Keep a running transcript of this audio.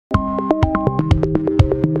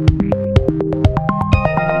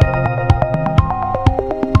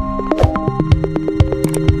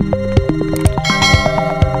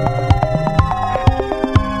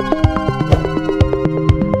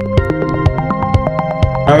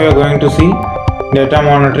Now we are going to see data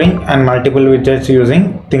monitoring and multiple widgets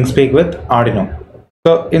using ThinkSpeak with Arduino.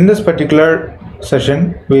 So in this particular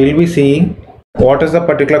session, we will be seeing what is the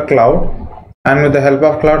particular cloud, and with the help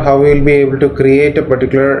of cloud how we will be able to create a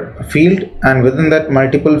particular field, and within that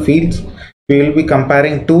multiple fields we will be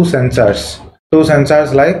comparing two sensors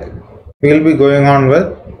like we will be going on with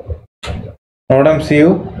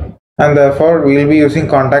NodeMCU, and therefore we will be using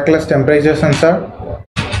contactless temperature sensor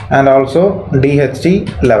and also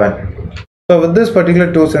DHT11. So with this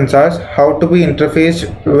particular two sensors, how to be interfaced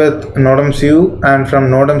with NodeMCU and from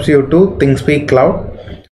NodeMCU to ThinkSpeak cloud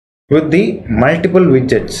with the multiple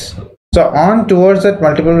widgets. So on towards that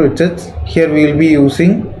multiple widgets, here we will be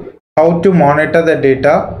using how to monitor the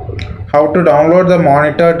data, how to download the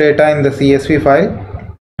monitor data in the CSV file,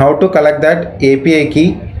 how to collect that API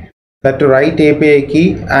key, that to write API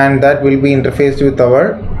key, and that will be interfaced with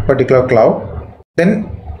our particular cloud. Then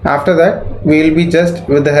after that we will be just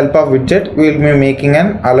with the help of widget we will be making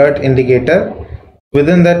an alert indicator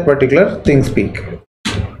within that particular ThinkSpeak.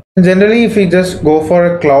 Generally, if we just go for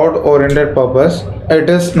a cloud oriented purpose, it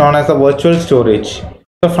is known as a virtual storage.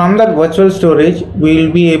 So from that virtual storage we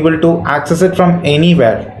will be able to access it from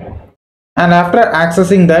anywhere, and after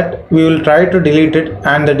accessing that we will try to delete it,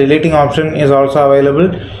 and the deleting option is also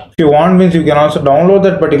available. If you want, means you can also download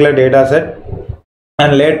that particular data set,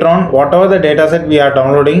 and later on whatever the data set we are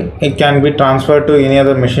downloading, it can be transferred to any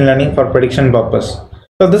other machine learning for prediction purpose.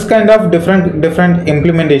 So this kind of different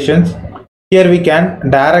implementations, here we can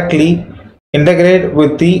directly integrate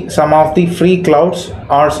with some of the free clouds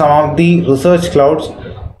or some of the research clouds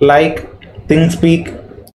like ThinkSpeak,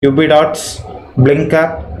 UbiDots,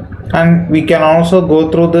 BlinkApp, and we can also go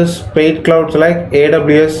through this paid clouds like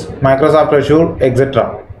AWS, Microsoft Azure,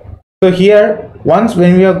 etc. So here, once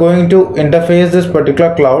when we are going to interface this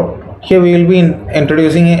particular cloud, here we will be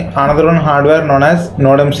introducing another one hardware known as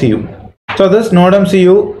NodeMCU. So this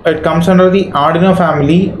NodeMCU, it comes under the Arduino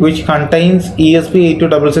family, which contains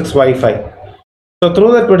ESP8266 Wi-Fi. So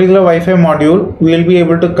through that particular Wi-Fi module, we will be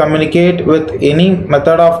able to communicate with any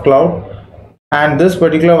method of cloud, and this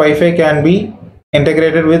particular Wi-Fi can be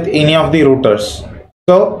integrated with any of the routers.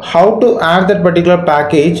 So how to add that particular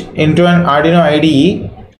package into an Arduino IDE?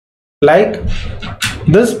 Like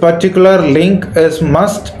this particular link is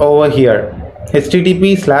must over here,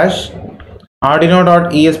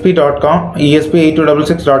 http:/arduino.esp.com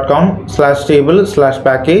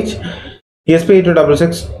esp8266.com/table/package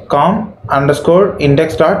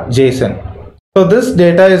esp8266.com_index.json. so this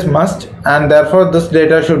data is must, and therefore this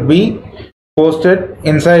data should be posted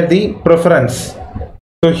inside the preference.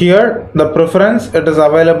 So here the preference, it is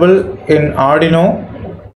available in Arduino.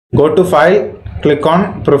 Go to file, click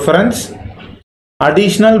on preference,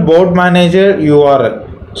 additional board manager URL.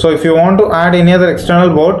 So if you want to add any other external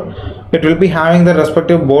board, it will be having the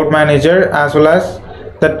respective board manager as well as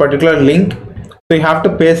that particular link. So you have to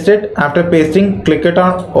paste it. After pasting, click it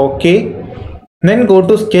on OK. Then go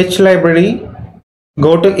to sketch library,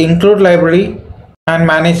 go to include library and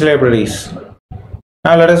manage libraries.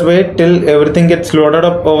 Now let us wait till everything gets loaded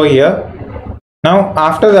up over here. Now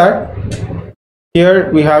after that,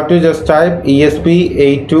 here we have to just type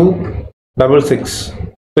ESP8266.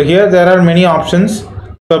 So here there are many options.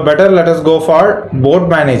 So better let us go for board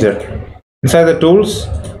manager. Inside the tools,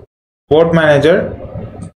 board manager,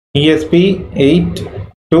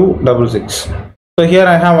 ESP8266. So here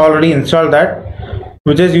I have already installed that,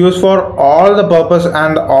 which is used for all the purpose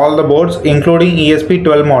and all the boards including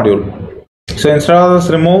ESP12 module. So instead of this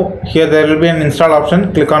remove, here there will be an install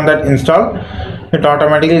option. Click on that install. It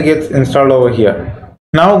automatically gets installed over here.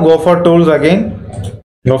 Now go for tools again,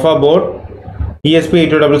 go for board,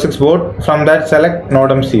 ESP8266 board. From that select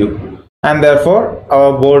NodeMCU, and therefore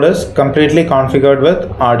our board is completely configured with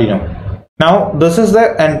Arduino. Now this is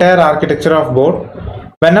the entire architecture of board.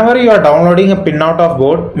 Whenever you are downloading a pinout of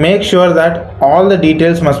board, make sure that all the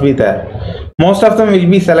details must be there. Most of them will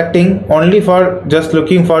be selecting only for just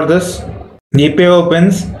looking for this GPIO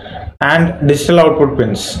pins and digital output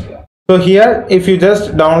pins. So here if you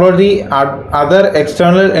just download the other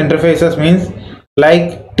external interfaces, means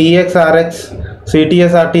like TXRX,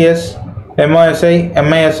 CTS-RTS, MOSI,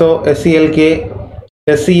 MISO, SCLK,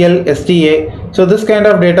 SCL, STA. So this kind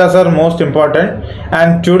of data are most important,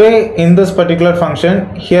 and today in this particular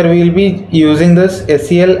function here we will be using this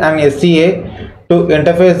SCL and STA to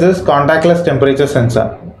interface this contactless temperature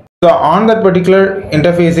sensor. So on that particular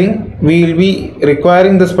interfacing we will be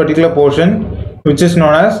requiring this particular portion, which is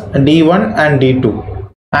known as D1 and D2,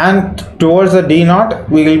 and towards the D0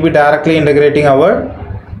 we will be directly integrating our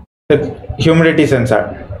humidity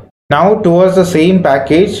sensor. Now towards the same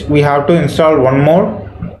package we have to install one more.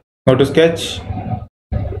 Go to sketch,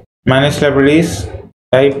 Manage libraries,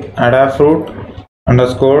 type adafruit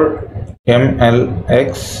underscore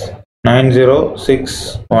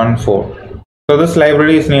MLX90614. So this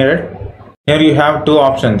library is needed. Here you have two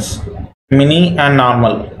options, mini and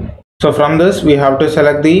normal. So from this we have to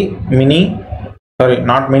select the mini, we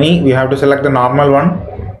have to select the normal one.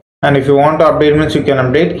 And if you want to update means you can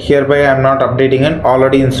update. Hereby I am not updating it,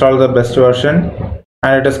 already installed the best version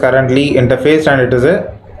and it is currently interfaced and it is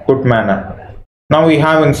a good manner. Now we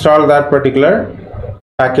have installed that particular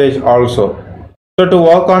package also. So to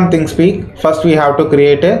work on ThingSpeak, first we have to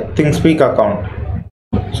create a ThingSpeak account.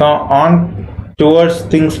 So on towards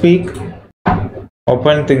ThingSpeak,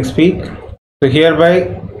 open ThingSpeak. So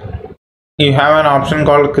hereby you have an option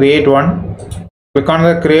called create one. Click on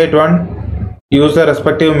the create one, use the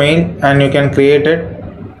respective mail and you can create it.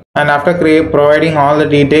 And after providing all the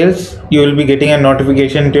details, you will be getting a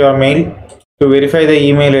notification to your mail to verify the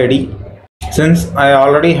email ID. Since I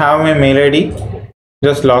already have my mail ID,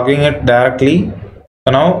 just logging it directly.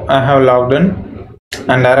 So now I have logged in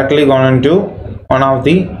and directly gone into one of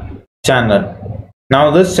the channel.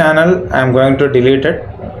 Now this channel I am going to delete it.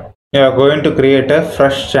 You are going to create a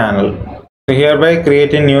fresh channel. So hereby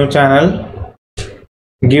create a new channel.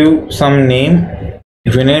 Give some name.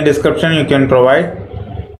 If you need description you can provide.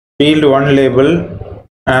 Field 1 label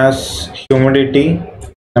as humidity,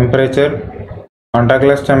 temperature,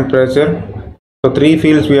 contactless temperature. So 3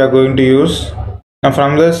 fields we are going to use. Now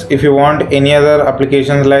from this, if you want any other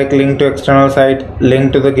applications like link to external site,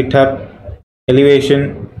 link to the GitHub,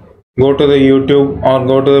 elevation, go to the YouTube or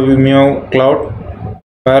go to the Vimeo cloud,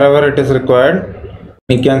 wherever it is required,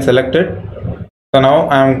 you can select it. So now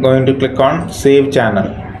I am going to click on save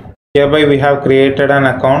channel. Hereby we have created an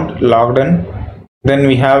account, logged in. Then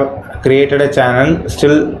we have created a channel,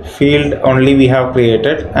 still field only we have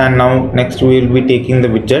created, and now next we will be taking the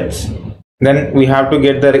widgets. Then we have to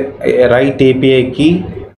get the right API key,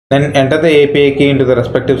 then enter the API key into the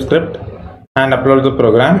respective script and upload the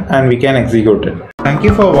program and we can execute it. Thank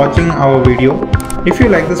you for watching our video. If you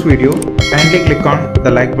like this video, kindly click on the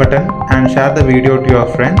like button and share the video to your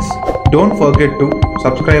friends. Don't forget to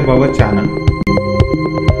subscribe our channel.